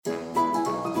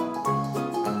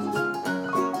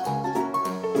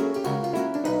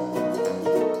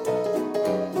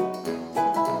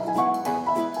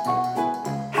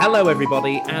Hello,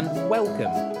 everybody, and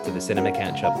welcome to the Cinema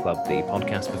Catch-Up Club, the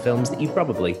podcast for films that you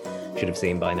probably should have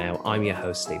seen by now. I'm your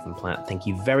host, Stephen Platt. Thank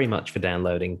you very much for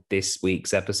downloading this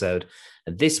week's episode.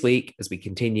 And this week, as we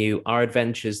continue our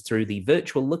adventures through the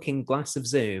virtual looking glass of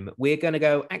Zoom, we're going to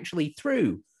go actually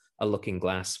through a looking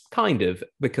glass, kind of,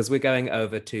 because we're going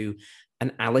over to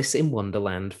an Alice in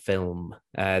Wonderland film.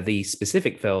 The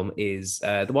specific film is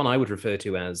the one I would refer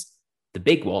to as the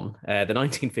big one, the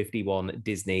 1951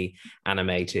 Disney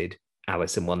animated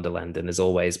Alice in Wonderland. And as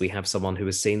always, we have someone who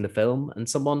has seen the film and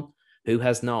someone who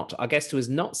has not. Our guest who has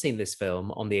not seen this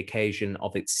film on the occasion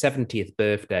of its 70th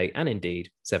birthday, and indeed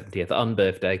 70th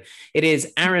unbirthday, it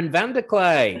is Aaron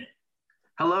Vanderclay.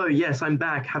 Hello, yes, I'm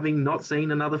back, having not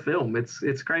seen another film.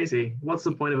 It's crazy. What's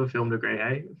the point of a film degree,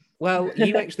 eh? Well,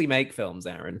 you actually make films,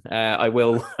 Aaron. I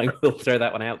will throw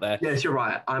that one out there. Yes, you're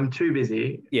right. I'm too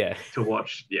busy. Yeah. To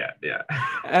watch. Yeah.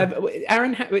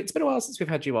 Aaron, it's been a while since we've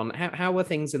had you on. How are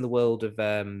things in the world of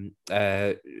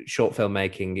short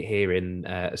filmmaking here in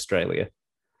Australia?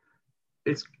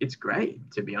 It's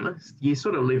great, to be honest. You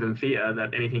sort of live in fear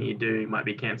that anything you do might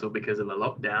be cancelled because of the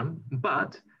lockdown,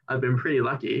 but I've been pretty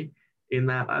lucky in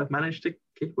that I've managed to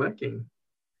keep working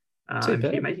and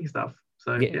keep making stuff.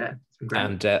 So yeah, it's been great.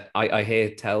 And I hear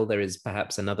tell there is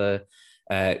perhaps another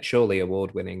surely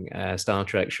award-winning Star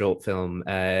Trek short film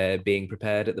being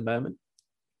prepared at the moment.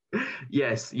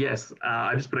 Yes.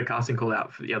 I just put a casting call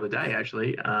out for the other day,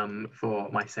 actually, for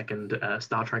my second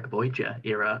Star Trek Voyager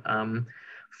era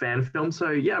fan film.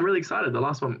 So yeah, I'm really excited. The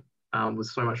last one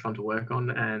was so much fun to work on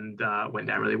and went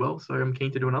down really well. So I'm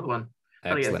keen to do another one.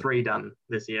 I'm going to get 3 done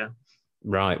this year.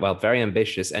 Right. Well, very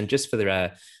ambitious. And just for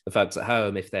the folks at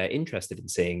home, if they're interested in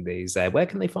seeing these, where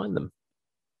can they find them?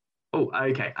 Oh,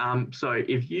 okay. So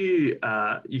if you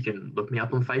can look me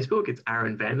up on Facebook. It's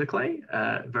Aaron Vanderclay.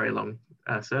 Very long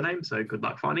surname, so good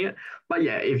luck finding it. But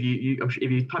yeah, if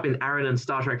you type in Aaron and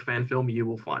Star Trek fan film, you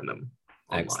will find them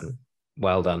online. Excellent.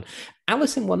 Well done.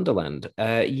 Alice in Wonderland.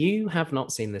 You have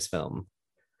not seen this film?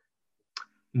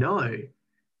 No,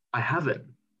 I haven't.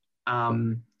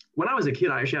 When I was a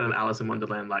kid, I actually had an Alice in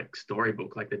Wonderland like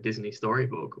storybook, like the Disney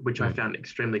storybook, which I found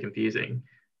extremely confusing.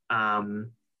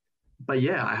 But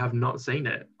yeah, I have not seen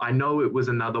it. I know it was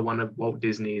another one of Walt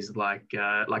Disney's, like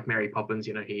Mary Poppins.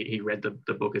 You know, he read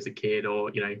the book as a kid, or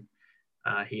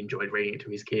he enjoyed reading it to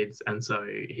his kids, and so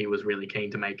he was really keen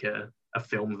to make a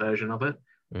film version of it.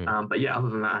 But yeah, other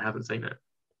than that, I haven't seen it.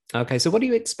 Okay, so what are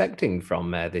you expecting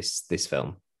from this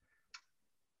film?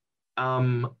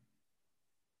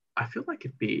 I feel like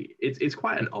it's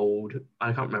quite an old.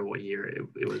 I can't remember what year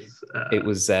it was. It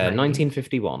was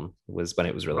 1951 was when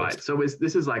it was released. Right. So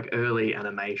this is like early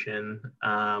animation.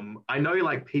 I know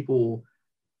like people.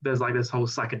 There's like this whole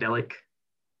psychedelic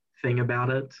thing about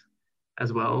it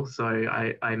as well. So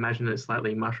I imagine it's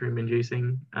slightly mushroom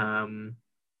inducing.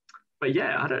 But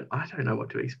yeah, I don't know what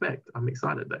to expect. I'm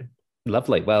excited though.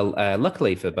 Lovely. Well,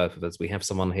 luckily for both of us, we have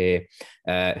someone here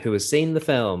who has seen the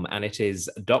film, and it is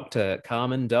Dr.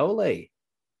 Carmen Doley.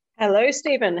 Hello,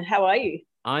 Stephen. How are you?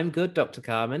 I'm good, Dr.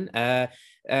 Carmen.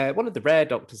 One of the rare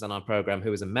doctors on our program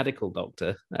who is a medical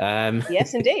doctor.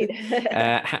 Yes, indeed.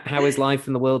 How is life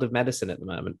in the world of medicine at the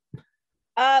moment?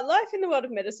 Life in the world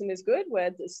of medicine is good. We're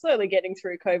slowly getting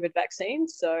through COVID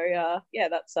vaccines. So yeah,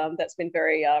 that's been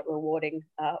very rewarding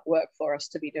work for us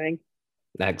to be doing.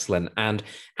 Excellent. And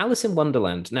Alice in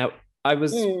Wonderland. Now, there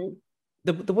wasn't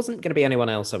going to be anyone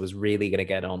else I was really going to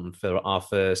get on for our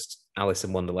first Alice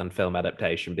in Wonderland film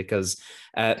adaptation because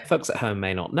folks at home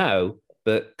may not know,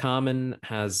 but Carmen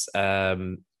has a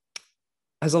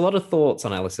lot of thoughts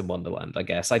on Alice in Wonderland, I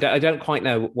guess. I don't quite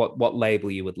know what label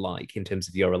you would like in terms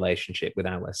of your relationship with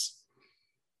Alice.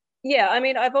 Yeah, I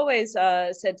mean, I've always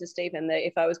said to Stephen that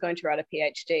if I was going to write a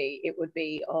PhD, it would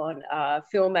be on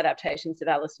film adaptations of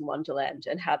Alice in Wonderland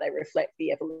and how they reflect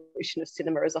the evolution of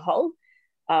cinema as a whole.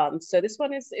 So this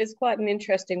one is quite an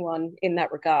interesting one in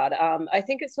that regard. I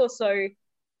think it's also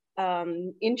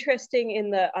interesting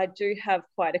in that I do have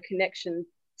quite a connection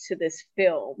to this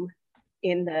film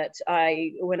in that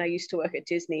when I used to work at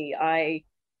Disney, I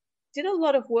did a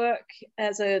lot of work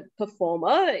as a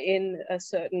performer in a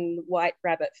certain white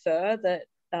rabbit fur that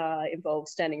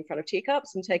involves standing in front of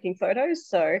teacups and taking photos.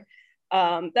 So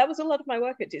that was a lot of my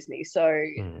work at Disney. So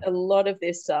a lot of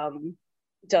this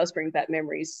does bring back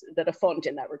memories that are fond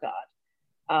in that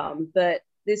regard. But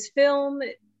this film,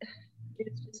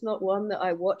 it's just not one that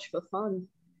I watch for fun.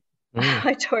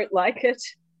 I don't like it.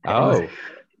 Oh.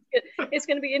 It's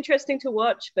going to be interesting to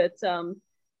watch, but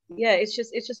yeah, it's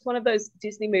just one of those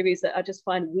Disney movies that I just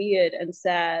find weird and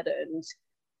sad, and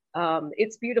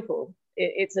it's beautiful.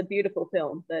 It's a beautiful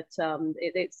film, but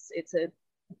it's a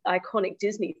iconic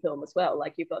Disney film as well.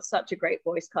 Like, you've got such a great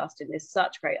voice cast and there's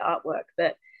such great artwork,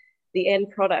 but the end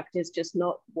product is just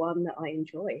not one that I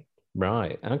enjoy.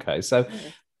 Right. Okay. So,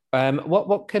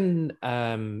 what can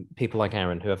people like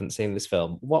Aaron who haven't seen this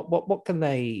film, what can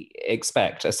they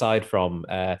expect aside from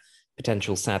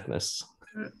potential sadness?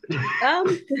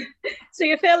 So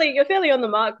you're fairly on the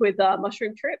mark with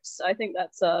mushroom trips. I think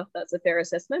that's a fair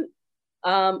assessment.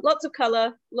 Lots of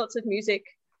color, lots of music,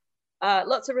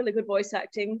 lots of really good voice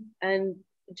acting, and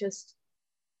just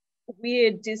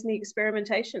weird Disney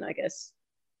experimentation, I guess.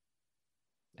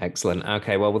 Excellent.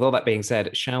 Okay, well, with all that being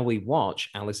said, shall we watch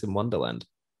Alice in Wonderland?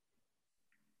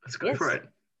 Let's go for it.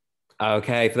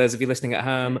 Okay, for those of you listening at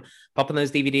home, pop on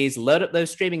those DVDs, load up those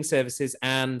streaming services,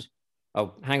 and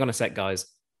oh, hang on a sec, guys.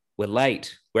 We're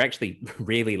late. We're actually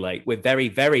really late. We're very,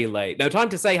 very late. No time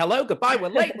to say hello, goodbye. We're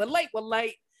late. We're late. We're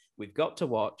late. We've got to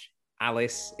watch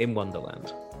Alice in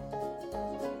Wonderland.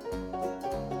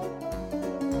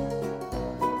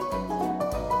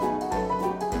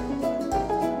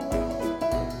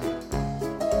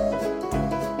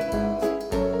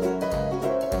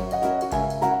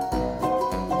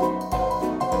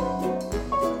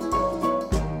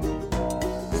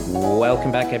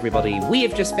 Welcome back, everybody. We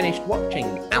have just finished watching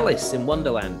Alice in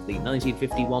Wonderland, the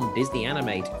 1951 Disney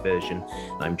animated version.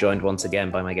 I'm joined once again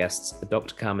by my guests,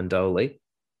 Dr. Carmen Doley.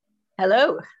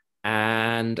 Hello.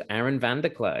 And Aaron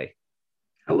Vanderclay.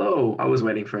 Hello. I was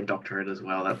waiting for a doctorate as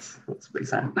well. That's a bit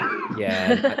sad.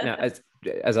 Yeah. Now,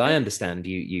 as I understand,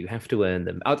 you have to earn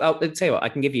them. I'll tell you what, I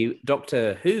can give you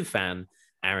Doctor Who fan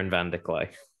Aaron Vanderclay.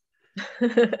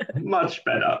 Much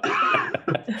better.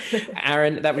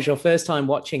 Aaron, that was your first time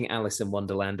watching Alice in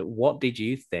Wonderland. What did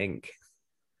you think?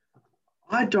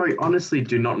 I honestly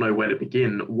do not know where to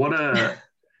begin. What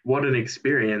an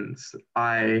experience.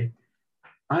 I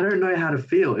don't know how to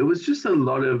feel. It was just a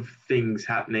lot of things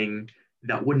happening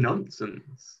that were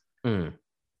nonsense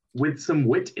with some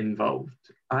wit involved.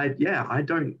 I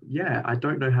don't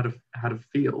know how to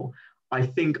feel. I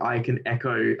think I can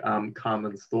echo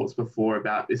Carmen's thoughts before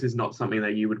about this is not something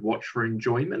that you would watch for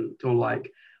enjoyment, or like,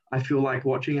 I feel like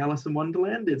watching Alice in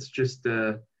Wonderland. It's just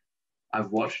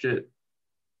I've watched it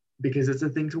because it's a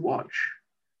thing to watch,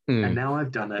 and now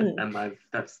I've done it, and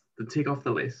that's the tick off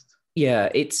the list. Yeah,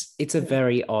 it's a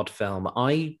very odd film.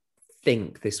 I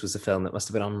think this was a film that must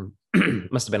have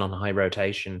been on high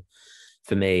rotation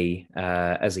for me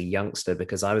as a youngster,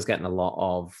 because I was getting a lot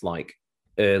of like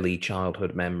early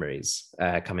childhood memories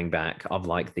coming back of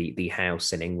like the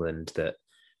house in England that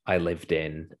I lived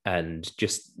in, and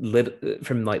just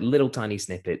from like little tiny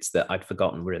snippets that I'd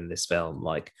forgotten were in this film,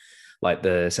 like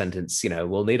the sentence,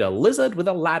 we'll need a lizard with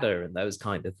a ladder, and those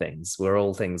kind of things were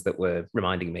all things that were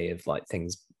reminding me of like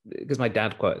things, because my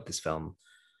dad quoted this film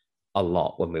a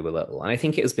lot when we were little, and I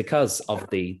think it was because of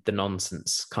the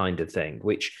nonsense kind of thing,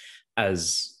 which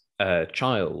as a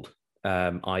child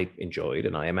I enjoyed,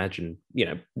 and I imagine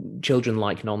children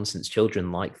like nonsense,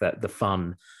 children like the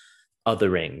fun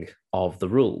othering of the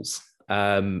rules,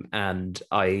 and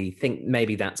I think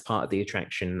maybe that's part of the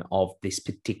attraction of this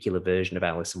particular version of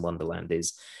Alice in Wonderland,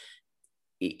 is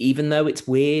even though it's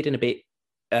weird and a bit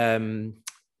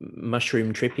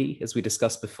mushroom trippy, as we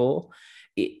discussed before,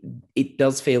 it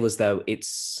does feel as though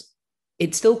it's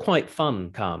still quite fun,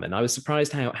 Carmen. I was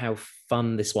surprised how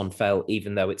fun this one felt,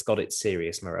 even though it's got its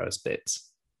serious, morose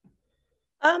bits.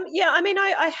 Yeah, I mean,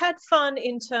 I had fun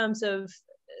in terms of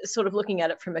sort of looking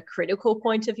at it from a critical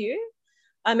point of view.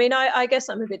 I mean, I guess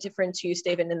I'm a bit different to you,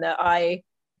 Stephen, in that I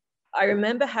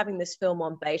remember having this film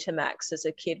on Betamax as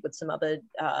a kid with some other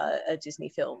Disney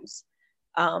films.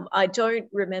 I don't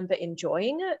remember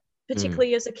enjoying it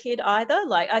particularly as a kid either.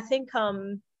 Like, I think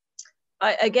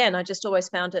I just always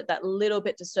found it that little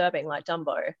bit disturbing, like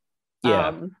Dumbo.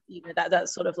 Yeah. That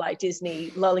sort of like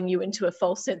Disney lulling you into a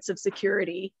false sense of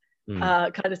security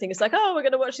kind of thing. It's like, oh, we're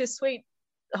going to watch this sweet,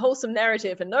 wholesome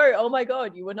narrative, and no, oh my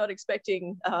God, you were not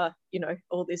expecting,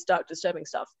 all this dark, disturbing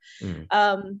stuff.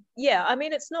 Yeah, I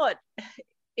mean, it's not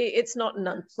an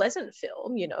unpleasant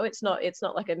film. It's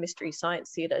not like a mystery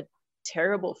science theater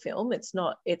terrible film. It's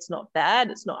not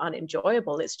bad. It's not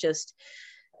unenjoyable. It's just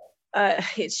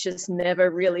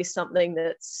never really something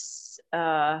that's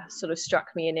sort of struck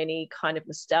me in any kind of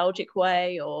nostalgic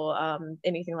way or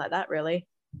anything like that, really.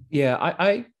 Yeah,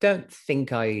 I don't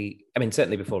think I mean,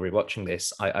 certainly before rewatching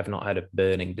this, I've not had a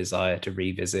burning desire to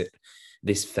revisit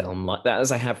this film like that,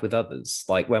 as I have with others.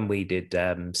 Like when we did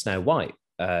Snow White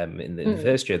in the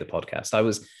first year of the podcast, I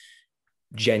was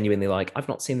genuinely like, I've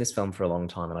not seen this film for a long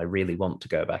time, and I really want to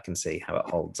go back and see how it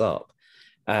holds up.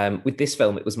 With this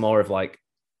film, it was more of like,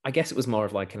 I guess it was more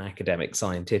of like an academic,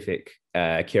 scientific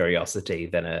curiosity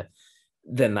than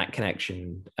than that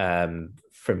connection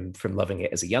from loving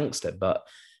it as a youngster. But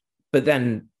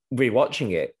then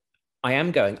rewatching it, I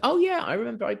am going, oh yeah, I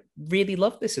remember I really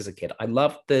loved this as a kid. I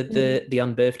loved the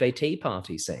unbirthday tea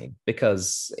party scene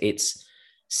because it's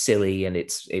silly and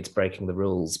it's breaking the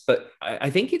rules. But I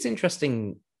think it's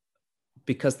interesting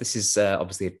because this is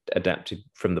obviously adapted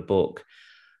from the book,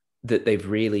 that they've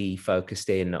really focused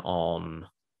in on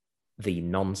the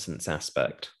nonsense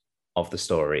aspect of the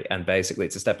story. And basically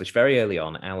it's established very early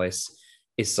on, Alice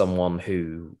is someone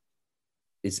who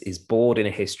is bored in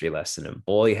a history lesson, and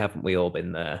boy, haven't we all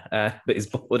been there, but is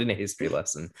bored in a history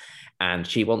lesson, and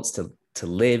she wants to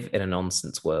live in a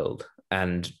nonsense world.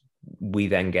 And we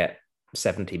then get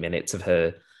 70 minutes of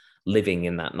her living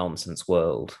in that nonsense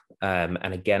world. And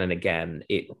again,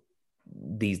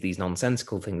 these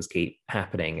nonsensical things keep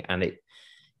happening. And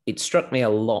it struck me a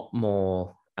lot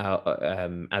more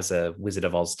as a Wizard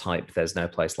of Oz type, there's no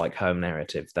place like home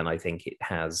narrative than I think it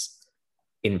has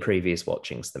in previous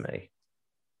watchings to me.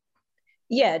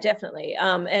 Yeah, definitely.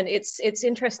 And it's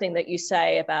interesting that you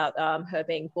say about her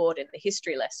being bored in the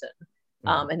history lesson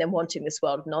and then wanting this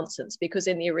world of nonsense, because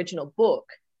in the original book,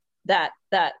 that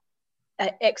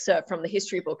excerpt from the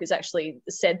history book is actually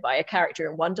said by a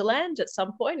character in Wonderland at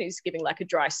some point. He's giving like a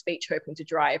dry speech, hoping to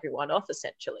dry everyone off,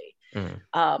 essentially.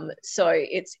 So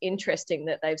it's interesting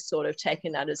that they've sort of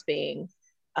taken that as being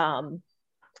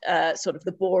sort of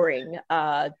the boring,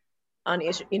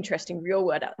 uninteresting real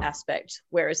world aspect,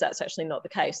 whereas that's actually not the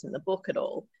case in the book at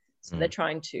all. So they're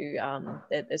trying to,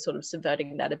 they're sort of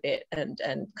subverting that a bit and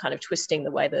kind of twisting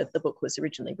the way that the book was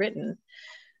originally written.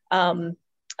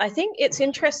 I think it's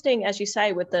interesting, as you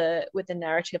say, with the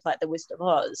narrative like the Wizard of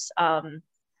Oz,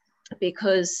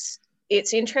 because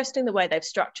it's interesting the way they've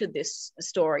structured this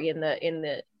story in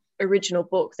the original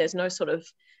book. There's no sort of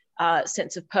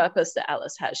sense of purpose that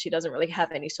Alice has. She doesn't really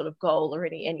have any sort of goal or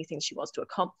anything she wants to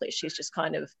accomplish. She's just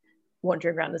kind of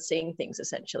wandering around and seeing things,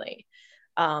 essentially.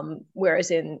 Whereas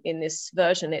in this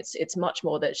version, it's much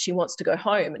more that she wants to go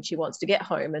home and she wants to get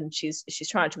home, and she's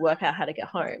trying to work out how to get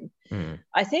home.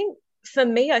 I think for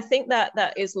me, I think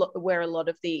that is where a lot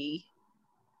of the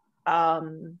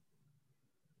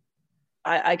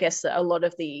I guess a lot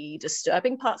of the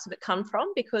disturbing parts of it come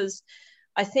from, because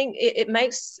I think it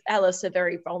makes Alice a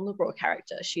very vulnerable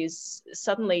character. She's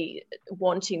suddenly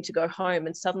wanting to go home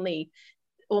and suddenly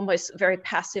almost very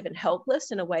passive and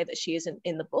helpless in a way that she isn't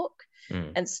in the book.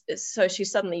 And so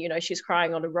she's suddenly, she's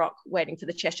crying on a rock waiting for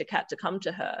the Cheshire Cat to come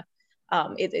to her.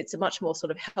 It's a much more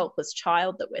sort of helpless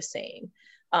child that we're seeing.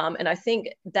 And I think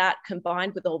that,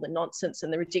 combined with all the nonsense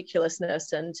and the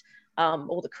ridiculousness and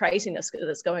all the craziness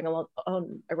that's going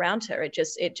on around her, it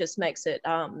just makes it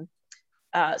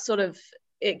sort of,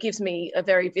 it gives me a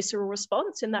very visceral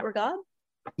response in that regard.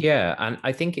 Yeah, and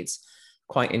I think it's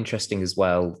quite interesting as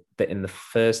well that in the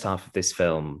first half of this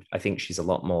film, I think she's a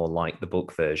lot more like the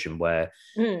book version, where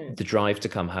the drive to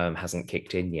come home hasn't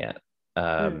kicked in yet.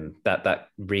 That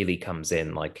really comes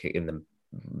in like in the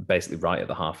basically right at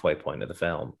the halfway point of the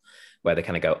film, where they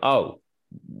kind of go, oh,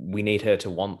 we need her to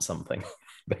want something,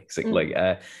 basically,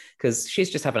 because she's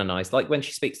just having a nice, like when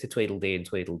she speaks to Tweedledee and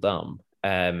Tweedledum,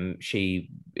 she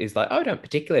is like, oh, I don't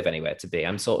particularly have anywhere to be.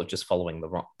 I'm sort of just following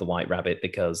the White Rabbit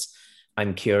because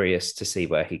I'm curious to see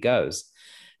where he goes.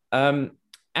 Aaron,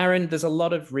 there's a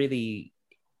lot of really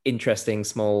interesting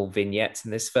small vignettes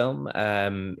in this film.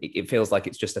 It feels like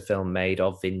it's just a film made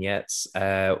of vignettes.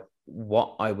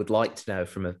 What I would like to know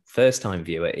from a first-time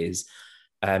viewer is,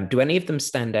 do any of them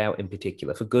stand out in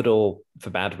particular, for good or for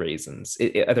bad reasons?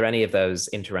 Are there any of those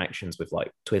interactions with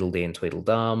like Tweedledee and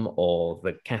Tweedledum, or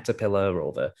the caterpillar,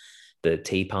 or the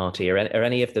tea party, or are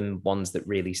any of them ones that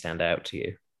really stand out to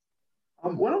you?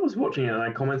 When I was watching it, and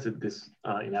I commented this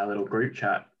in our little group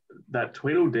chat, that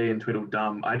Tweedledee and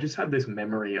Tweedledum, I just had this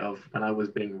memory of when I was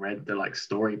being read the like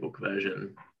storybook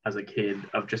version as a kid,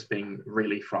 of just being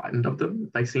really frightened of them.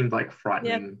 They seemed like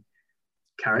frightening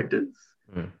characters.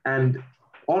 And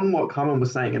on what Carmen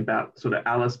was saying about sort of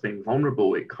Alice being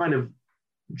vulnerable, it kind of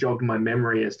jogged my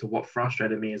memory as to what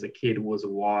frustrated me as a kid was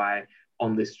why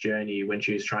on this journey, when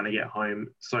she was trying to get home,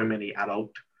 so many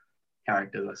adult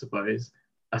characters, I suppose,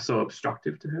 are so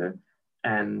obstructive to her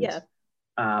and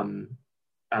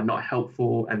are not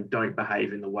helpful and don't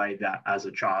behave in the way that as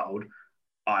a child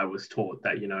I was taught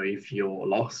that, if you're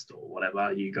lost or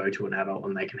whatever, you go to an adult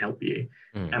and they can help you.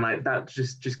 And that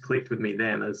just clicked with me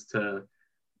then as to,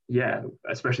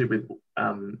 especially with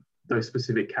those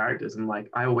specific characters. And like,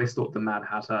 I always thought the Mad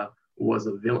Hatter was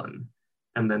a villain.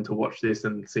 And then to watch this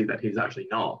and see that he's actually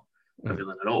not a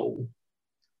villain at all.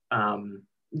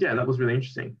 That was really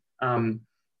interesting.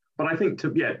 But I think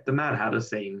the Mad Hatter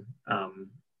scene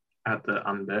at the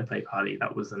unbirthday party,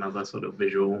 that was another sort of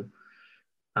visual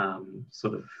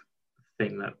sort of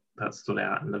thing that stood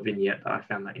out in the vignette that I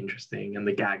found that interesting, and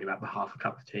the gag about the half a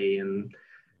cup of tea and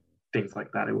things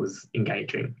like that. It was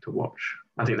engaging to watch.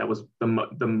 I think that was the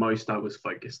most I was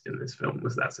focused in this film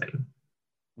was that scene.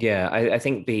 Yeah, I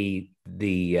think the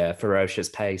ferocious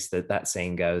pace that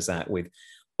scene goes at, with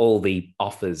all the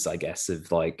offers, I guess,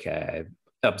 of like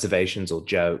observations or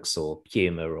jokes or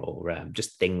humor or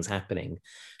just things happening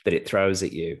that it throws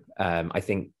at you, I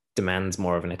think demands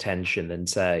more of an attention than,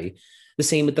 say, the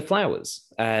scene with the flowers,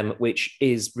 which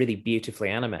is really beautifully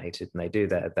animated, and they do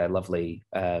their lovely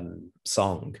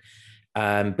song.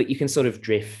 But you can sort of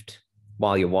drift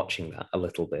while you're watching that a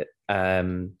little bit.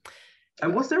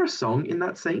 And was there a song in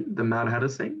that scene, the Mad Hatter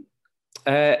scene?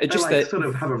 Just like sort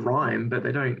of have a rhyme, but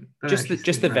they don't just the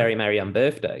right? Very Merry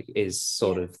Unbirthday is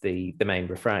sort of the main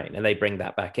refrain, and they bring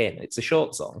that back in. It's a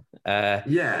short song,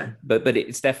 yeah, but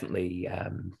it's definitely.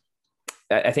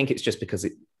 I think it's just because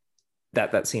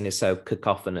that scene is so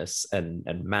cacophonous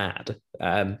and mad,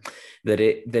 that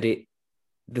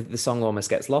the song almost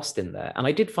gets lost in there. And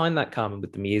I did find that, Carmen,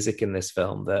 with the music in this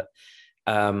film, that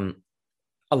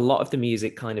a lot of the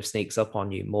music kind of sneaks up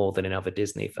on you more than in other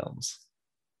Disney films.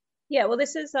 Yeah, well,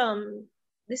 this is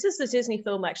the Disney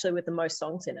film actually with the most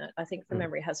songs in it. I think from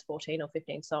memory has 14 or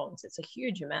 15 songs. It's a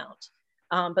huge amount.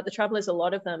 But the trouble is, a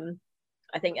lot of them,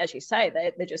 I think, as you say,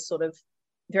 they're just sort of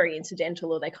very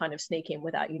incidental, or they kind of sneak in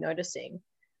without you noticing.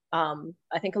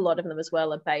 I think a lot of them as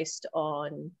well are based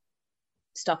on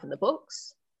stuff in the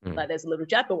books. Like there's a little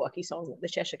Jabberwocky song that the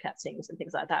Cheshire Cat sings and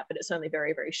things like that, but it's only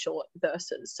very, very short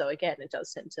verses. So again, it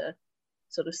does tend to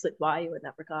sort of slip by you in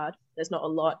that regard. There's not a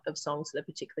lot of songs that are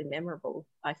particularly memorable,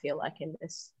 I feel like, in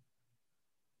this.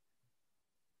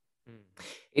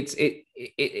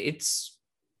 It's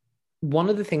one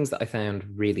of the things that I found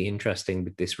really interesting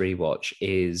with this rewatch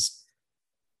is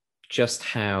just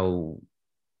how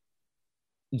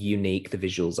unique the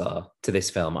visuals are to this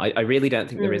film. I really don't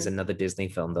think there is another Disney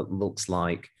film that looks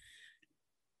like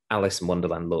Alice in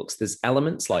Wonderland looks. There's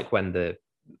elements like when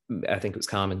I think it was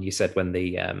Carmen, you said when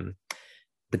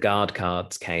the guard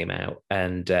cards came out,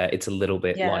 and it's a little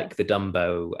bit like the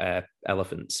Dumbo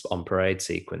elephants on parade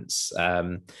sequence.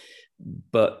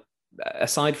 But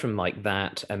aside from like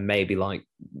that, and maybe like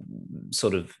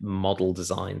sort of model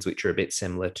designs, which are a bit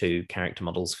similar to character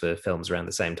models for films around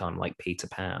the same time, like Peter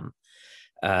Pan,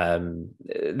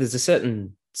 there's a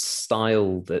certain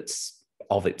style that's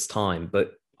of its time,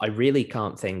 but I really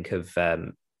can't think of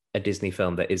a Disney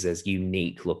film that is as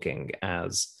unique looking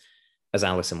as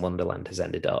Alice in Wonderland has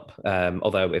ended up.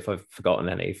 Although if I've forgotten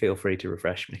any, feel free to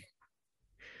refresh me.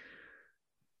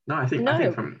 No, I think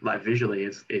from like visually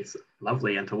it's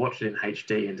lovely, and to watch it in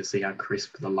HD and to see how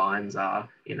crisp the lines are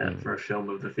in it for a film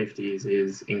of the 50s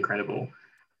is incredible.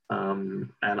 And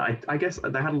I guess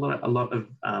they had a lot of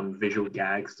visual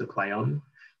gags to play on.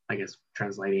 I guess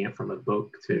translating it from a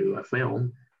book to a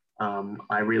film,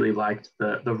 I really liked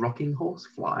the rocking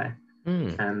horsefly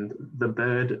and the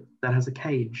bird that has a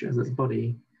cage as its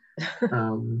body. I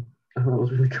thought it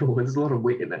was really cool. There's a lot of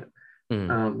wit in it.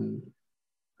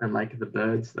 And like the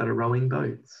birds that are rowing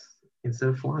boats instead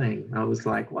of flying. I was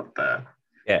like, what the?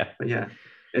 Yeah. But yeah.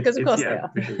 Because of course they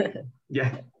are.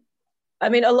 Yeah. I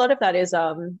mean, a lot of that is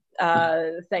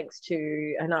thanks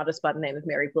to an artist by the name of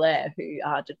Mary Blair, who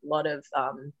did a lot of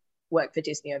work for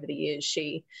Disney over the years.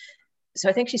 So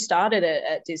I think she started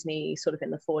at Disney sort of in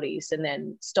the 40s and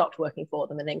then stopped working for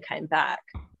them and then came back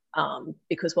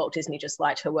because Walt Disney just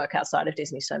liked her work outside of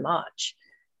Disney so much.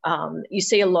 You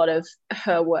see a lot of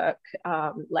her work,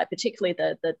 like particularly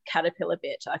the caterpillar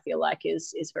bit, I feel like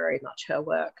is very much her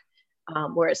work,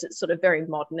 whereas it's sort of very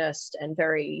modernist and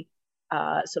very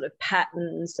sort of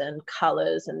patterns and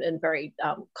colors and very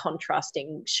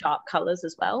contrasting sharp colors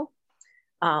as well.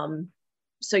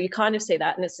 So you kind of see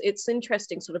that, and it's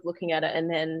interesting sort of looking at it and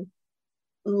then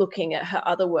looking at her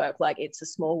other work, like It's a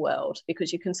Small World,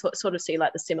 because you can sort of see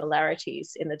like the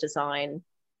similarities in the design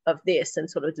of this and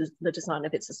sort of the design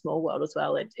of It's a Small World as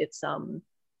well. It's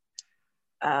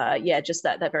just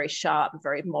that very sharp,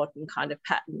 very modern kind of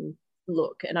pattern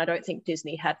look. And I don't think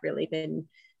Disney had really been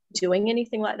doing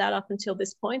anything like that up until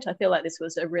this point. I feel like this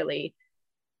was a really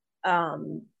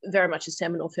very much a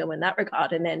seminal film in that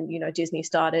regard. And then, Disney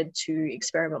started to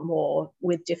experiment more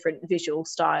with different visual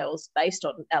styles based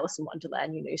on Alice in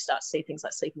Wonderland. You start to see things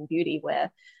like Sleeping Beauty,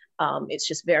 where it's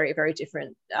just very, very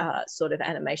different sort of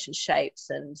animation shapes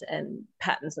and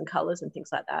patterns and colors and things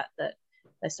like that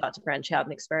they start to branch out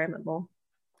and experiment more.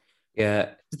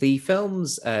 Yeah, the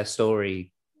film's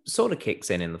story sort of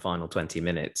kicks in the final 20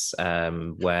 minutes,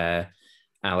 where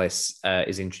Alice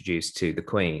is introduced to the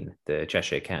Queen, the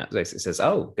Cheshire Cat. Basically says,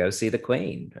 "Oh, go see the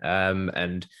Queen,"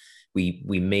 and we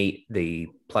meet the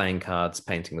playing cards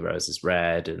painting the roses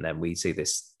red, and then we see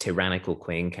this tyrannical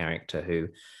Queen character who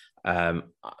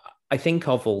I think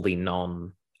of all the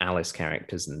non-Alice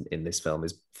characters in this film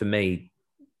is, for me,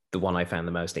 the one I found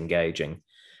the most engaging.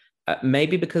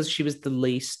 Maybe because she was the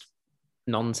least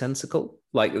nonsensical.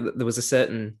 Like, there was a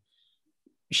certain...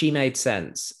 She made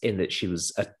sense in that she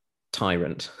was a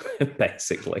tyrant,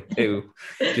 basically, who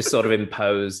just sort of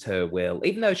imposed her will,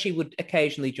 even though she would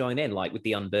occasionally join in, like with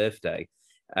the unbirthday.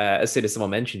 As soon as someone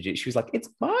mentioned it, she was like, "It's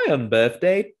my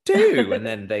unbirthday too." And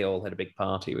then they all had a big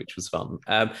party, which was fun.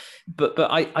 But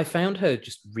I found her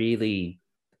just really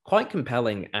quite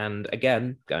compelling. And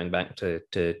again, going back to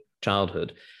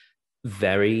childhood,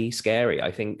 very scary.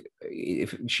 I think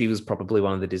if she was probably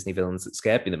one of the Disney villains that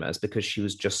scared me the most, because she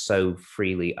was just so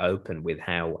freely open with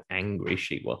how angry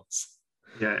she was.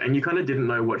 Yeah, and you kind of didn't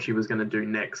know what she was going to do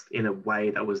next in a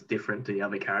way that was different to the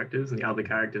other characters. And the other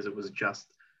characters, it was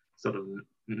just sort of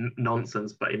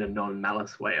nonsense, but in a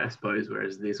non-malice way, I suppose.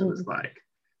 Whereas this was like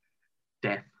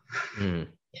death.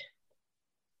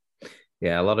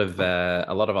 Yeah, a lot of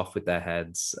off with their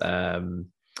heads,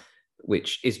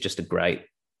 which is just a great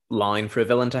line for a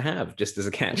villain to have, just as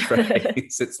a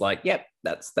catchphrase. It's like, yep,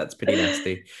 that's pretty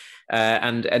nasty.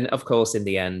 And of course, in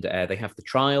the end, they have the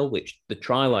trial, which the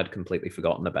trial I'd completely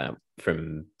forgotten about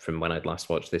from when I'd last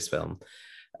watched this film,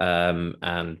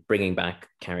 and bringing back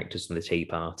characters from the Tea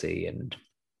Party, and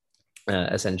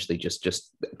essentially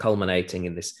just culminating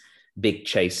in this big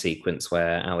chase sequence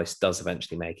where Alice does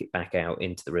eventually make it back out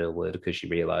into the real world because she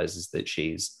realizes that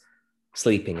she's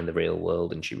sleeping in the real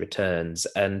world, and she returns.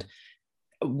 And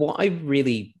what I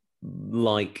really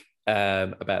like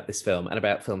about this film and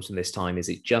about films from this time is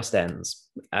it just ends.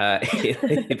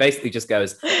 It basically just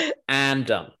goes, and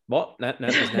done. What? No,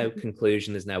 there's no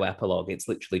conclusion. There's no epilogue. It's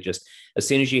literally just, as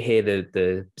soon as you hear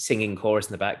the singing chorus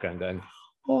in the background going,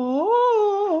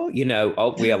 "Oh,"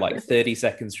 we are like 30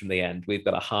 seconds from the end. We've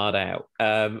got a hard out.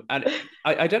 And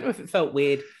I don't know if it felt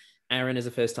weird, Aaron, as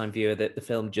a first-time viewer, that the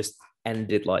film just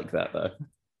ended like that, though.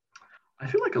 I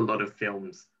feel like a lot of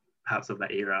films, perhaps of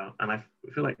that era, and I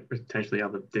feel like potentially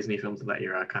other Disney films of that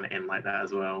era kind of end like that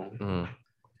as well.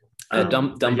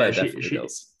 Dumbo yeah, definitely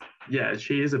does. Yeah,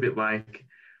 she is a bit like,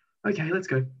 okay, let's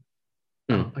go.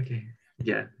 Oh, okay.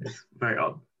 Yeah, it's very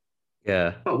odd.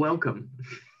 Yeah. But welcome.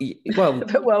 Well,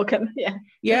 but welcome, yeah.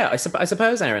 Yeah, I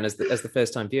suppose, Aaron, as the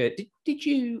first-time viewer, did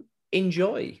you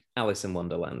enjoy Alice in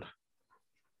Wonderland?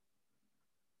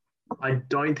 I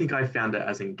don't think I found it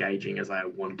as engaging as I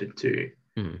wanted to.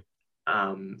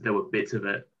 There were bits of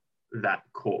it that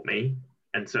caught me,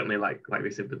 and certainly like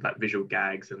we said, with like visual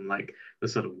gags and like the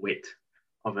sort of wit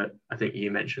of it. I think you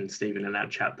mentioned, Stephen, in our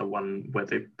chat, the one where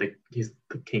the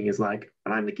king is like,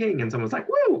 "But I'm the king," and someone's like,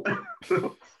 "Woo!"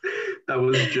 That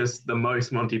was just the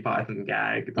most Monty Python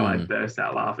gag that I burst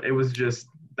out laughing. It was just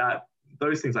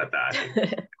those things like that I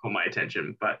think caught my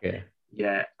attention. But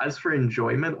yeah, as for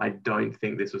enjoyment, I don't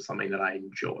think this was something that I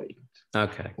enjoyed.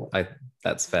 Okay,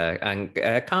 that's fair. And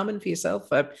Carmen, for yourself,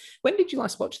 when did you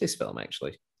last watch this film,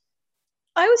 actually?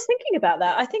 I was thinking about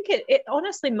that. I think it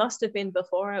honestly must have been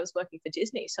before I was working for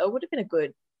Disney. So it would have been a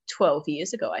good 12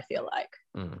 years ago, I feel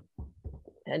like.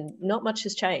 And not much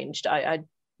has changed. I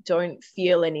don't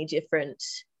feel any different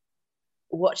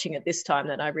watching it this time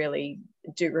than I really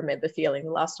do remember feeling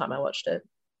the last time I watched it.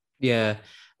 Yeah.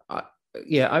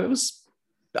 I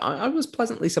was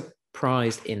pleasantly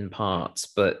surprised in parts,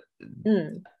 but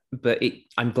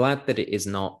I'm glad that it is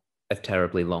not a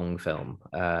terribly long film.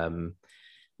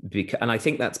 And I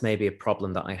think that's maybe a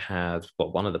problem that I had.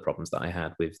 Well, one of the problems that I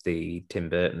had with the Tim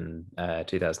Burton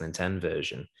 2010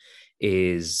 version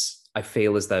is I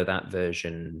feel as though that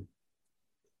version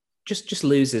just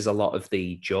loses a lot of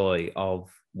the joy of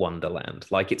Wonderland.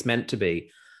 Like, it's meant to be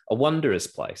a wondrous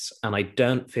place, and I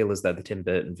don't feel as though the Tim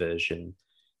Burton version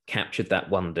captured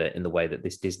that wonder in the way that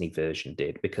this Disney version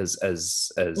did, because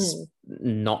as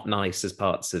not nice as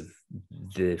parts of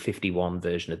the 51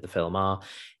 version of the film are,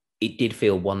 it did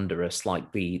feel wondrous,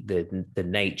 like the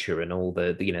nature and all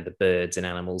the birds and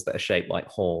animals that are shaped like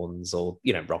horns, or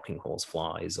rocking horse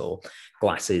flies, or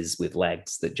glasses with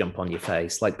legs that jump on your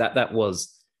face. Like that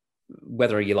was,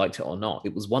 whether you liked it or not,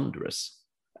 it was wondrous.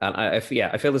 And I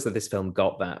feel as though this film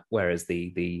got that, whereas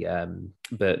the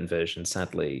Burton version,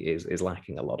 sadly, is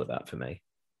lacking a lot of that for me.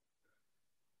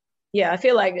 Yeah, I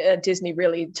feel like Disney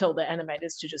really told the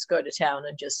animators to just go to town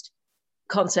and just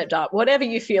concept art, whatever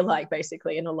you feel like,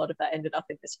 basically. And a lot of that ended up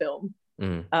in this film,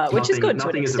 which is good.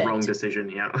 Nothing is a wrong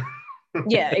decision, yeah.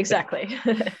 Yeah, exactly.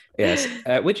 Yes.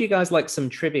 Would you guys like some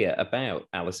trivia about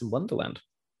Alice in Wonderland?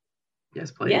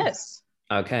 Yes, please. Yes.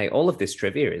 Okay, all of this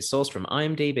trivia is sourced from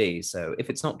IMDb, so if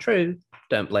it's not true,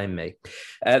 don't blame me.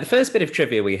 The first bit of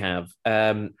trivia we have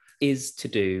is to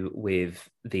do with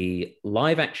the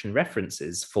live action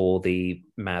references for the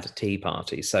Mad Tea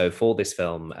Party. So for this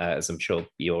film, as I'm sure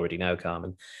you already know,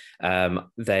 Carmen,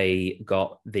 they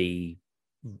got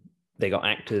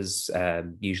actors,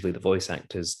 usually the voice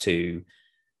actors, to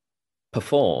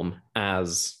perform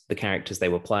as the characters they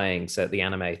were playing, so the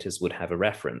animators would have a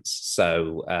reference.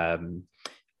 So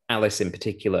Alice in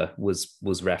particular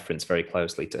was referenced very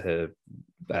closely to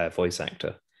her voice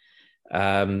actor.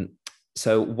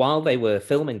 So while they were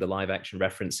filming the live action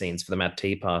reference scenes for the Mad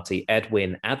Tea Party,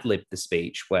 Edwin ad-libbed the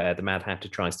speech where the Mad Hatter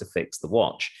tries to fix the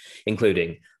watch,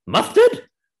 including "Mustard,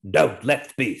 don't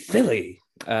let's be silly."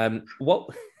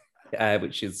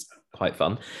 Which is quite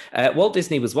fun. Walt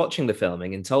Disney was watching the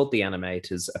filming and told the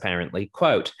animators, apparently,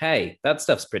 quote, "Hey, that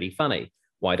stuff's pretty funny.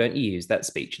 Why don't you use that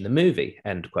speech in the movie?"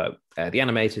 End quote. The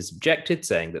animators objected,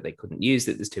 saying that they couldn't use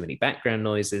it. There's too many background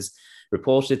noises.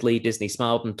 Reportedly, Disney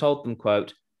smiled and told them,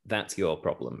 quote, "That's your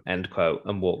problem," end quote,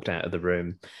 and walked out of the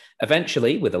room.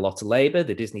 Eventually, with a lot of labor,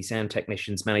 the Disney sound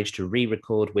technicians managed to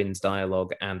re-record Wynn's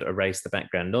dialogue and erase the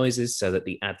background noises so that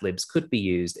the ad-libs could be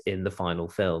used in the final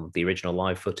film. The original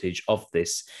live footage of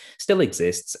this still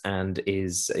exists and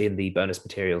is in the bonus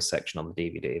materials section on the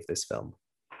DVD of this film.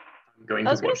 I'm going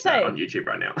to watch that on YouTube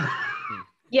right now.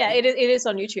 Yeah, it is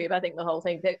on YouTube, I think, the whole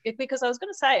thing. Because I was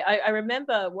going to say, I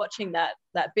remember watching that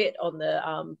bit on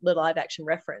the live action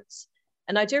reference.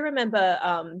 And I do remember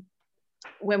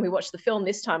when we watched the film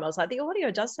this time, I was like, the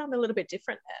audio does sound a little bit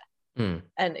different there.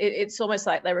 And it's almost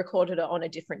like they recorded it on a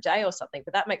different day or something,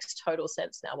 but that makes total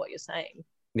sense now what you're saying.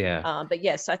 Yeah. But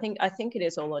yes, I think it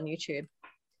is all on YouTube.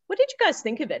 What did you guys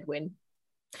think of Edwin?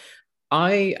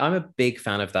 I'm a big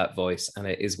fan of that voice, and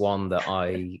it is one that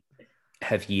I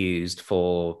have used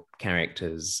for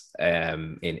characters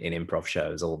in improv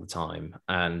shows all the time.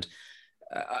 And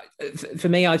for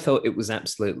me, I thought it was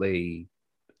absolutely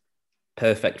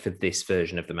perfect for this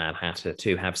version of the Mad Hatter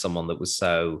to have someone that was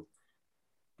so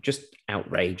just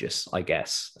outrageous, I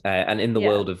guess. And in the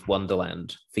world of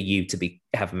Wonderland, for you to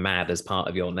have mad as part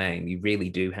of your name, you really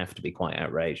do have to be quite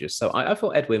outrageous. So I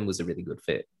thought Edwin was a really good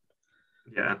fit.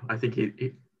 Yeah, I think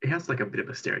he has like a bit of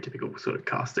a stereotypical sort of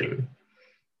casting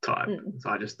type. So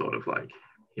I just thought of like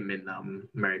him in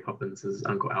Mary Poppins as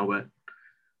Uncle Albert.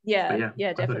 Yeah,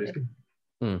 definitely.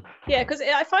 Yeah, because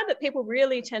I find that people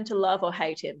really tend to love or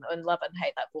hate him and love and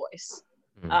hate that voice.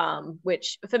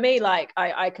 Which for me, like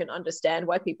I can understand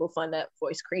why people find that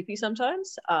voice creepy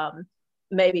sometimes.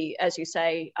 Maybe, as you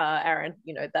say, Aaron,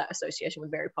 that association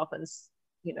with Mary Poppins,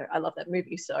 I love that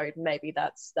movie, so maybe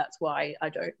that's why I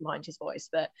don't mind his voice.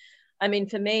 But I mean,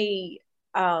 for me,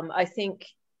 I think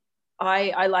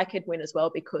I like Edwin as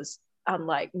well because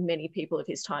unlike many people of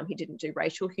his time, he didn't do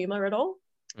racial humor at all.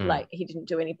 Like he didn't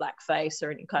do any blackface or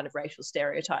any kind of racial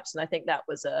stereotypes. And I think that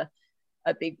was a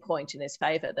big point in his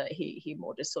favor, that he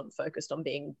more just sort of focused on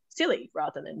being silly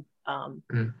rather than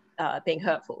being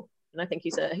hurtful. And I think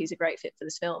he's a great fit for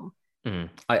this film.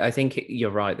 I think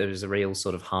you're right. There's a real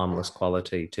sort of harmless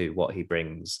quality to what he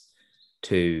brings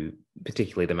to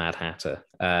particularly the Mad Hatter.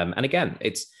 And again,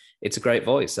 it's a great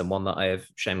voice and one that I have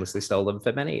shamelessly stolen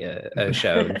for many a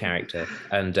show and character.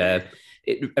 And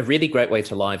a really great way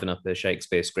to liven up a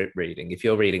Shakespeare script reading. If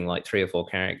you're reading like 3 or 4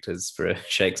 characters for a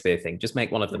Shakespeare thing, just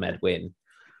make one of them Edwin.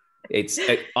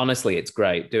 Honestly, it's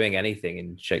great doing anything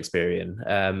in Shakespearean.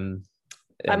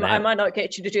 I might not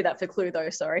get you to do that for Clue though.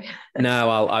 Sorry. No,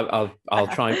 I'll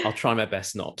try my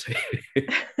best not to.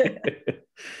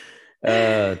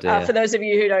 Oh, dear. For those of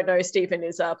you who don't know, Stephen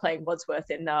is playing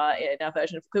Wadsworth in our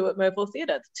version of Clue at Merville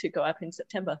Theatre to go up in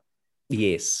September.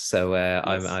 Yes, so Yes.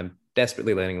 I'm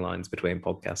desperately learning lines between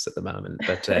podcasts at the moment,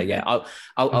 but yeah,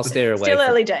 I'll steer away. Still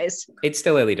early days. It's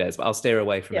still early days, but I'll steer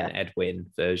away from an Edwin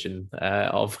version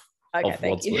of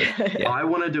Wadsworth. Yeah. I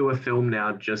want to do a film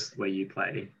now just where you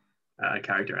play a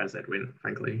character as Edwin.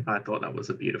 Frankly, I thought that was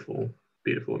a beautiful,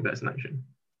 beautiful impersonation.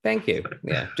 Thank you.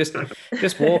 Yeah,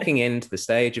 just walking into the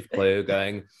stage of Clue,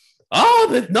 going, "Oh,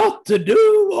 there's not to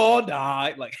do or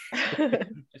die," like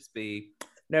just be.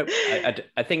 No,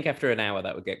 I think after an hour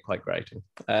that would get quite grating.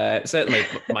 Certainly,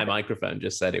 my microphone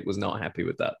just said it was not happy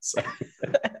with that. So.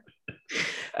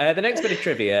 The next bit of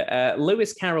trivia,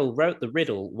 Lewis Carroll wrote the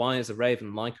riddle, "Why is a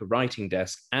raven like a writing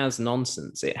desk?" as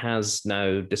nonsense. It has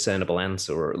no discernible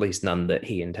answer, or at least none that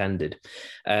he intended.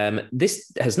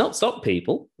 This has not stopped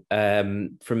people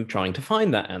from trying to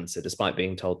find that answer, despite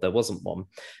being told there wasn't one.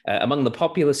 Among the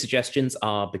popular suggestions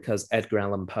are because Edgar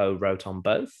Allan Poe wrote on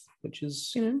both, which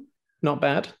is, not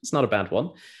bad. It's not a bad one.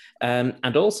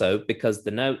 And also because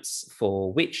the notes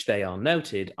for which they are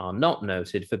noted are not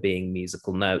noted for being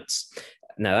musical notes.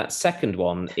 Now, that second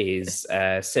one is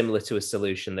similar to a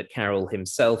solution that Carroll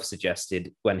himself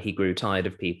suggested when he grew tired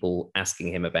of people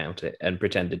asking him about it and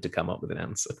pretended to come up with an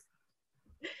answer.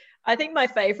 I think my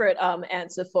favorite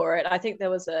answer for it, I think there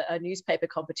was a newspaper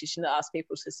competition that asked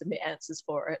people to submit answers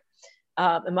for it.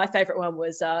 And my favorite one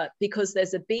was because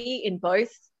there's a B in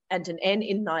both and an N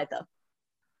in neither.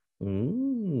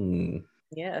 Mm.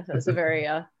 Yeah, that's a very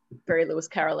Lewis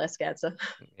Carroll-esque answer.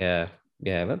 Yeah,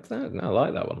 I like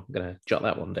that one. I'm going to jot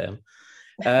that one down.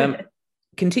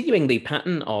 Continuing the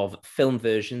pattern of film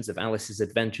versions of Alice's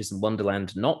Adventures in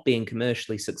Wonderland not being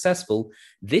commercially successful,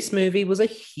 this movie was a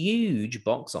huge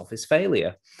box office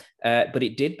failure. But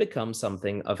it did become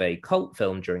something of a cult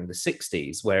film during the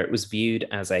 60s, where it was viewed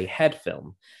as a head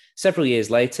film. Several years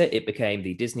later, it became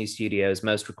the Disney Studio's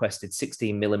most requested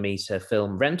 16mm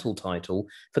film rental title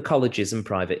for colleges and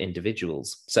private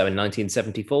individuals. So in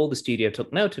 1974, the studio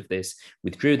took note of this,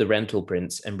 withdrew the rental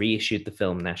prints, and reissued the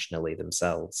film nationally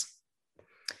themselves.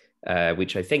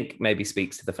 Which I think maybe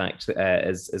speaks to the fact,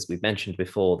 as we've mentioned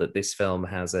before, that this film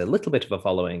has a little bit of a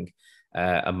following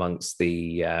amongst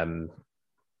the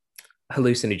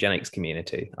hallucinogenics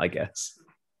community, I guess.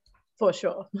 For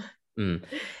sure. Mm.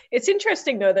 It's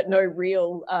interesting, though, that no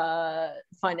real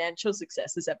financial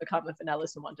success has ever come of an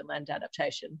Alice in Wonderland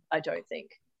adaptation, I don't think,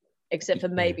 except for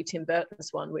maybe Tim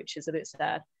Burton's one, which is a bit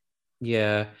sad.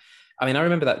 Yeah. I mean, I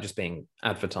remember that just being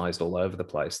advertised all over the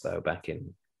place, though, back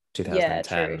in 2010.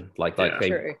 Yeah, true. Like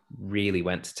they really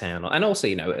went to town. And also,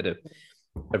 at a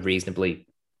reasonably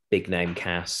big name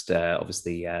cast.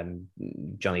 Obviously,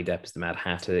 Johnny Depp is the Mad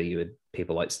Hatter. You had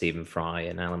people like Stephen Fry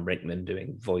and Alan Rickman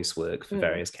doing voice work for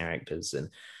various characters. And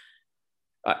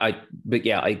I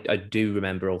do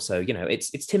remember also,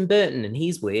 it's Tim Burton and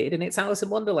he's weird, and it's Alice in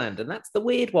Wonderland and that's the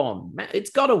weird one.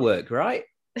 It's got to work, right?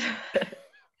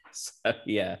 So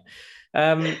yeah.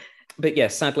 But yeah,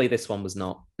 sadly, this one was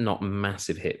not a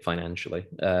massive hit financially.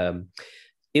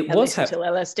 It At was least until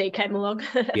LSD came along.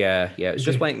 yeah. It's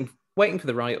just waiting for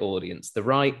the right audience, the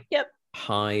right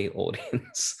high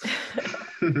audience.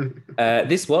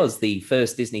 This was the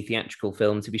first Disney theatrical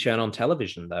film to be shown on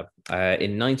television, though.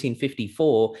 In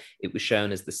 1954, it was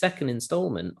shown as the second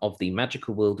installment of the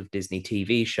Magical World of Disney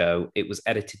TV show. It was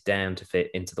edited down to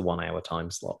fit into the 1 hour time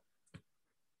slot.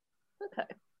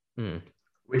 Okay.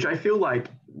 Which I feel like,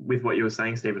 with what you were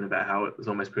saying, Stephen, about how it was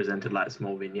almost presented like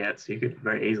small vignettes, you could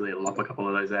very easily lop a couple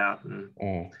of those out and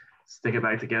stick it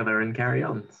back together and carry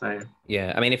on. So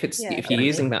yeah, I mean, if you're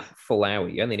using that full hour,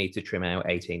 you only need to trim out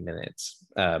 18 minutes.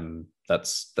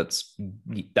 That's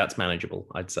manageable,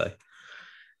 I'd say.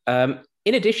 In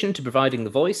addition to providing the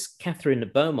voice,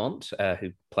 Catherine Beaumont,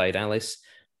 who played Alice,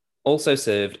 also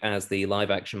served as the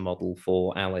live-action model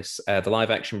for Alice. The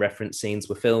live-action reference scenes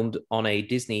were filmed on a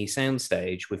Disney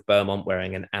soundstage with Beaumont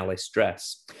wearing an Alice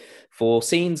dress. For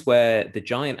scenes where the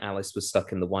giant Alice was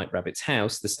stuck in the White Rabbit's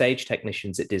house, the stage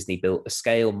technicians at Disney built a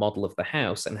scale model of the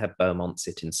house and had Beaumont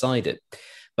sit inside it.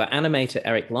 But animator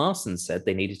Eric Larson said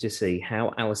they needed to see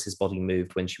how Alice's body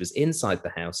moved when she was inside the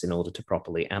house in order to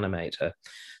properly animate her.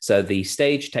 So the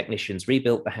stage technicians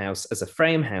rebuilt the house as a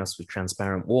frame house with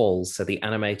transparent walls so the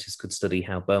animators could study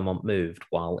how Beaumont moved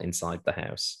while inside the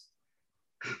house.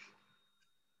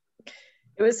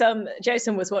 It was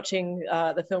Jason was watching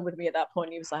the film with me at that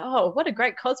point. He was like, "Oh, what a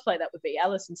great cosplay that would be,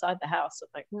 Alice inside the house."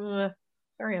 I'm like,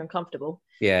 very uncomfortable.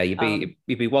 Yeah, you'd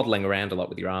be waddling around a lot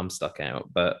with your arms stuck out,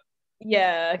 but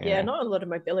yeah, not a lot of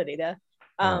mobility there.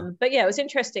 But yeah, it was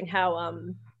interesting how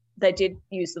they did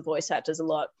use the voice actors a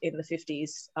lot in the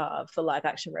 50s for live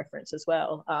action reference as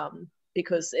well.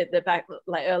 Because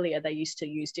earlier they used to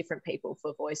use different people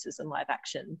for voices in live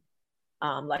action.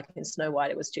 Like in Snow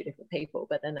White, it was two different people,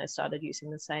 but then they started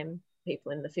using the same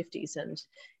people in the 50s. And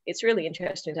it's really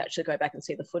interesting to actually go back and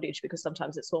see the footage because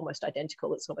sometimes it's almost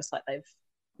identical. It's almost like they've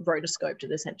rotoscoped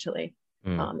it essentially.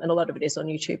 And a lot of it is on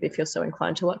YouTube if you're so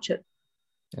inclined to watch it.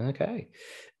 Okay.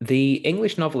 The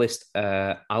English novelist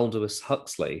Aldous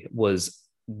Huxley was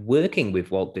working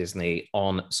with Walt Disney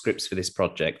on scripts for this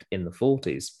project in the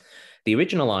 40s. The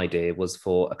original idea was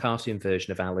for a cartoon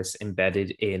version of Alice embedded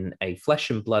in a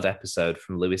flesh and blood episode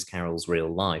from Lewis Carroll's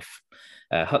real life.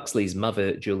 Huxley's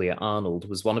mother, Julia Arnold,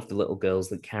 was one of the little girls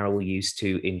that Carroll used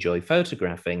to enjoy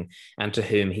photographing and to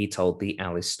whom he told the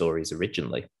Alice stories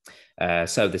originally.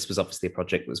 So this was obviously a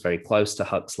project that was very close to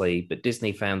Huxley, but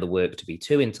Disney found the work to be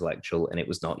too intellectual and it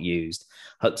was not used.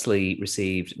 Huxley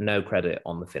received no credit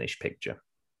on the finished picture.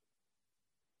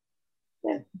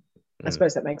 Yeah, I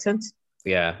suppose that makes sense.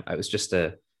 Yeah, it was just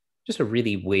a just a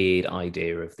really weird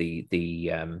idea of the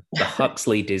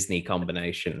Huxley Disney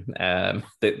combination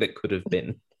that could have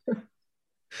been.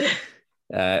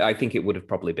 I think it would have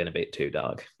probably been a bit too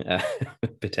dark,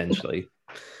 potentially.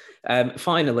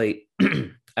 Finally,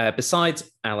 besides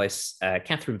Alice,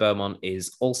 Catherine Beaumont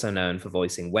is also known for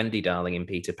voicing Wendy Darling in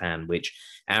Peter Pan, which,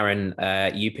 Aaron,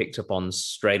 you picked up on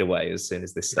straight away as soon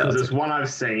as this started. Because it's one I've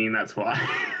seen, that's why.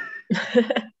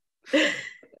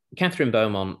 Catherine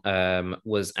Beaumont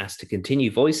was asked to continue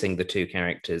voicing the two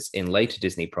characters in later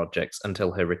Disney projects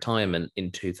until her retirement in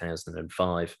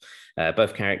 2005.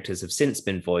 Both characters have since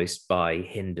been voiced by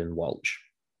Hynden Walsh.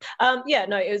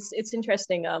 It's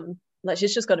interesting. Like,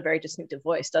 she's just got a very distinctive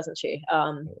voice, doesn't she?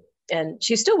 And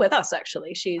she's still with us,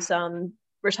 actually. She's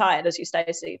retired, as you say,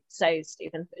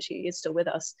 Stephen, but she is still with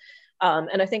us.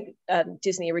 And I think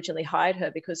Disney originally hired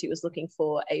her because he was looking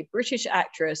for a British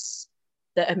actress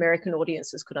that American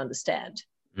audiences could understand,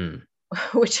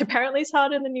 which apparently is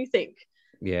harder than you think.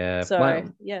 Yeah. So, well,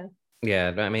 yeah.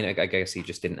 Yeah, I mean, I guess he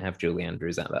just didn't have Julie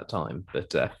Andrews at that time,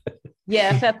 but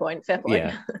yeah, fair point.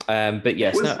 Yeah, but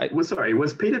yes,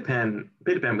 was Peter Pan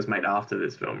was made after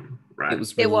this film, right? It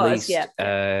was released in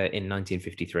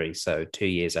 1953, so 2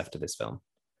 years after this film.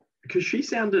 Because she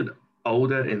sounded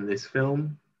older in this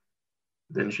film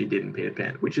than she did in Peter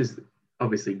Pan, which is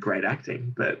obviously great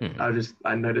acting, but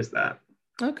I noticed that.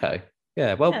 Okay.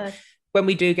 Yeah. Well, when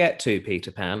we do get to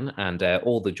Peter Pan and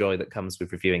all the joy that comes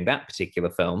with reviewing that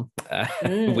particular film,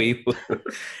 we will,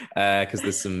 because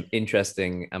there's some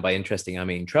interesting, and by interesting I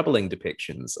mean troubling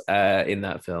depictions in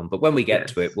that film. But when we get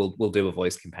to it, we'll do a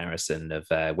voice comparison of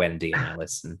Wendy and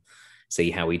Alice and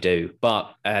see how we do.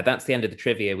 But that's the end of the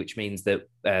trivia, which means that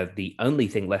the only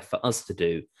thing left for us to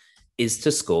do is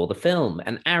to score the film.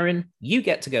 And Aaron, you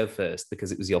get to go first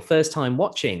because it was your first time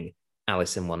watching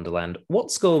Alice in Wonderland.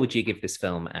 What score would you give this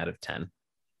film out of 10?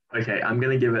 Okay, I'm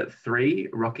going to give it 3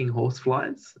 rocking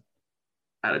horseflies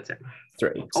out of 10.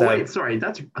 3. Oh, wait, sorry.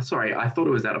 Sorry. I thought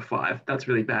it was out of 5. That's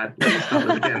really bad. Let me start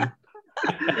this again.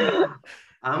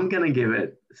 I'm going to give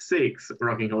it 6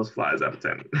 rocking horseflies out of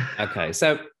 10. Okay,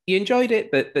 so you enjoyed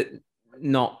it, but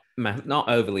not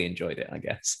overly enjoyed it, I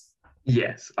guess.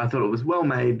 Yes, I thought it was well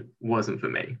made. Wasn't for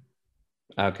me.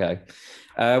 Okay.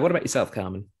 What about yourself,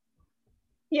 Carmen?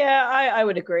 Yeah, I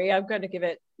would agree. I'm going to give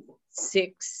it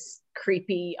 6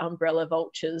 creepy umbrella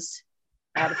vultures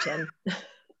out of 10.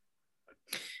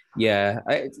 Yeah,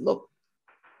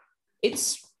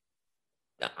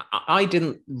 I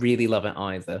didn't really love it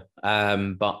either,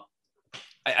 but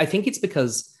I think it's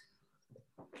because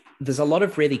there's a lot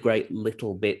of really great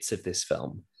little bits of this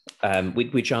film,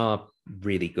 which are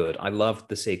really good. I loved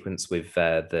the sequence with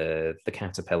the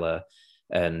caterpillar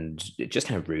and just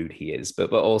how rude he is,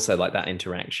 but also like that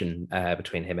interaction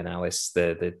between him and Alice.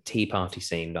 The tea party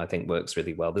scene, I think, works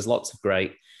really well. There's lots of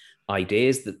great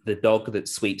ideas. The dog that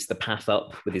sweeps the path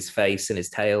up with his face and his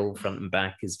tail front and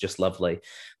back is just lovely,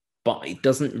 but it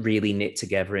doesn't really knit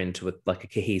together into a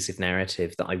cohesive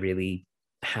narrative that I really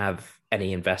have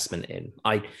any investment in.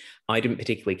 I didn't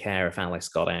particularly care if Alice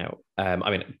got out.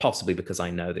 I mean, possibly because I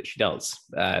know that she does,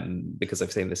 because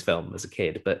I've seen this film as a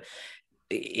kid, but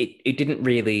it didn't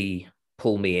really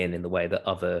pull me in the way that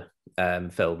other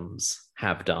films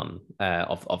have done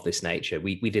of this nature.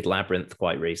 We did Labyrinth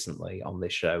quite recently on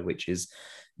this show, which is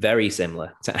very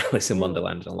similar to Alice in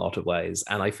Wonderland in a lot of ways.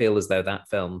 And I feel as though that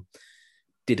film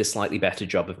did a slightly better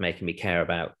job of making me care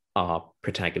about our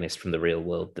protagonist from the real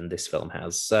world than this film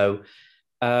has. So,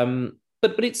 but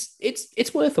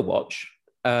it's worth a watch.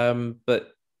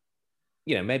 But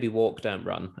you know, maybe walk, don't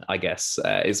run, I guess,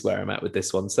 is where I'm at with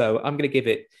this one. So I'm going to give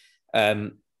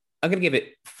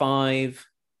it 5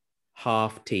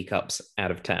 half teacups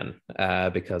out of 10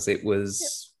 because it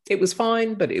was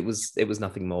fine, but it was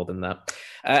nothing more than that.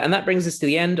 And that brings us to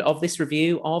the end of this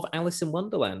review of Alice in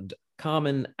Wonderland.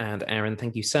 Carmen and Aaron,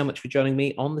 thank you so much for joining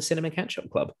me on the Cinema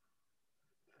Catch-Up Club.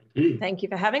 Thank you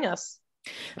for having us.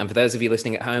 And for those of you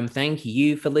listening at home, thank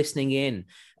you for listening in.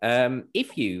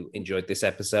 If you enjoyed this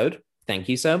episode, thank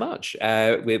you so much.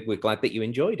 We're glad that you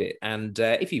enjoyed it. And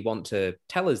if you want to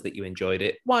tell us that you enjoyed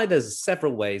it, why, there's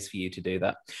several ways for you to do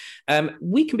that.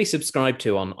 We can be subscribed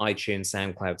to on iTunes,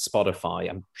 SoundCloud, Spotify.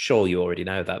 I'm sure you already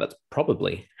know that. That's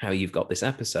probably how you've got this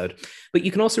episode. But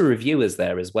you can also review us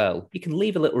there as well. You can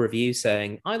leave a little review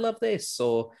saying, I love this,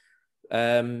 or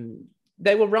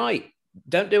they were right.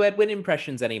 Don't do Edwin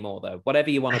impressions anymore, though.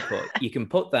 Whatever you want to put, you can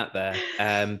put that there.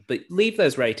 But leave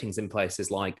those ratings in places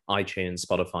like iTunes,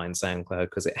 Spotify, and SoundCloud,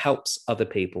 because it helps other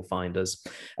people find us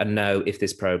and know if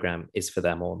this program is for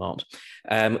them or not.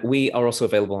 We are also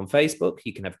available on Facebook.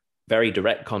 You can have very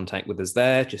direct contact with us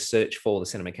there. Just search for the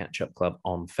Cinema Catch-Up Club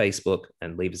on Facebook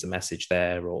and leave us a message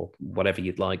there or whatever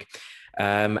you'd like.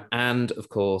 And of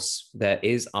course, there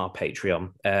is our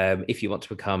Patreon. If you want to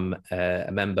become a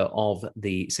member of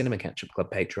the Cinema Catch-Up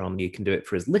Club Patreon, you can do it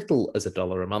for as little as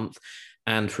 $1 a month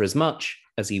and for as much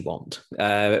as you want.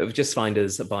 Just find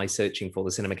us by searching for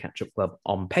the Cinema Catch-Up Club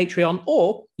on Patreon,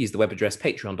 or use the web address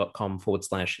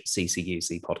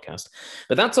patreon.com/CCUC podcast.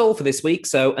 But that's all for this week.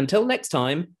 So until next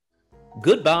time,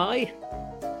 goodbye.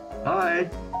 Bye.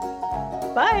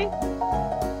 Bye.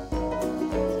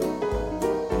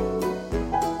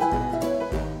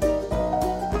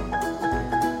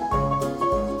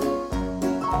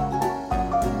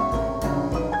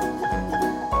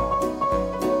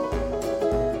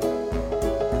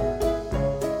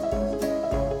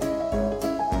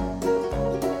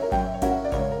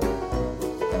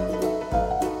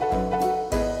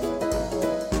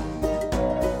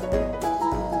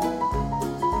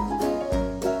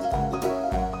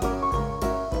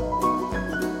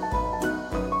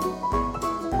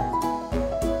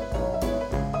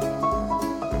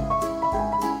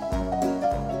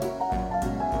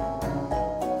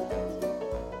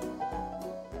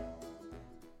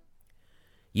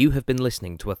 You have been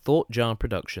listening to a Thought Jar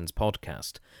Productions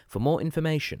podcast. For more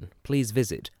information, please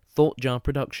visit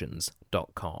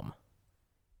thoughtjarproductions.com.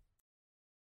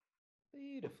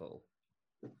 Beautiful.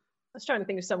 I was trying to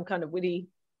think of some kind of witty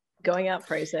going out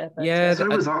phrase there. But, Yeah, So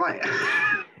was I.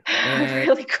 I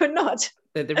really could not.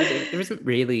 there isn't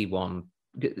really one.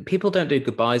 People don't do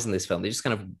goodbyes in this film. They just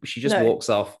she just No. walks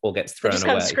off or gets They thrown just away.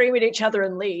 kind of scream at each other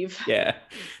and leave. Yeah,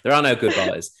 there are no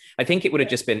goodbyes. I think it would have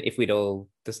just been if we'd all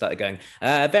just started going,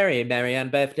 very merry and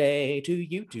birthday to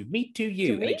you, to me, to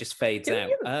you. And it just fades To out.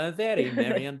 you. Very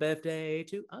merry and birthday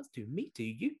to us, to me, to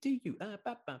you, to you. Ba,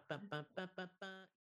 ba, ba, ba, ba, ba, ba.